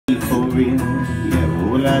for real? Yeah,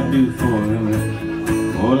 what will I do forever?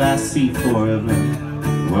 What will I see forever?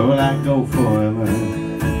 Where will I go forever?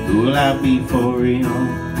 Who will I be for real?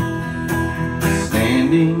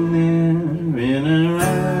 Standing there in her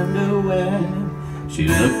underwear, she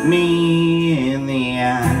looked me in the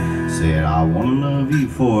eye, said, I wanna love you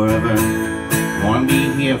forever, wanna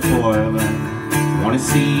be here forever, wanna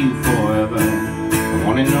see you forever, I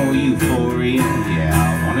wanna know you for real. Yeah,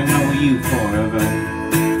 I wanna know you forever,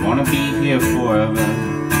 wanna be here forever,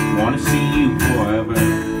 wanna see you forever,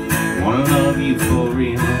 wanna love you for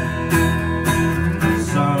real.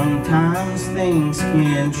 Sometimes things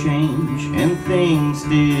can change, and things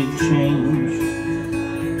did change.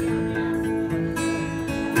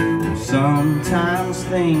 Sometimes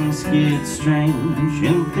things get strange,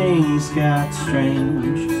 and things got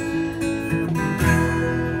strange.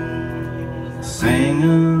 Sang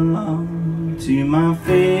along to my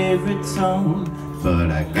favorite song,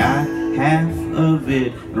 but I got half of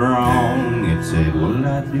it wrong. It said, what will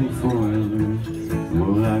I do forever?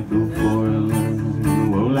 Where will I go forever?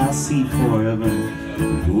 What will I see forever?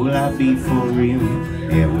 Who will I be for real?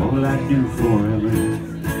 Yeah, what will I do forever?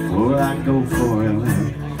 Where will I go forever?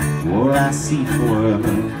 What will I see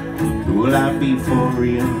forever? Who will I be for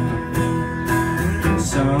real?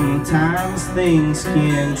 Sometimes things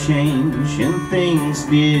can change, and things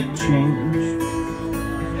did change.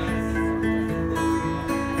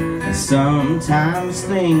 Sometimes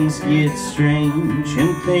things get strange,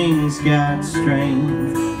 and things got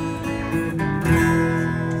strange.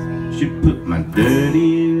 She put my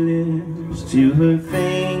dirty lips to her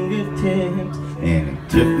fingertips, and it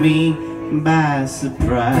took me by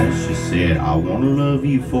surprise. She said, I wanna love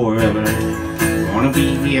you forever, wanna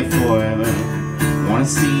be here forever, wanna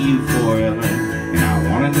see you forever, and I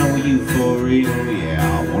wanna know you for real. Yeah,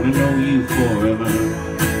 I wanna know you forever,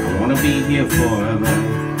 I wanna be here forever,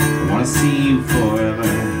 I wanna see you forever,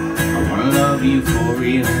 I wanna love you for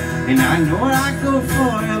real. And I know I go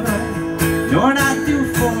forever, know I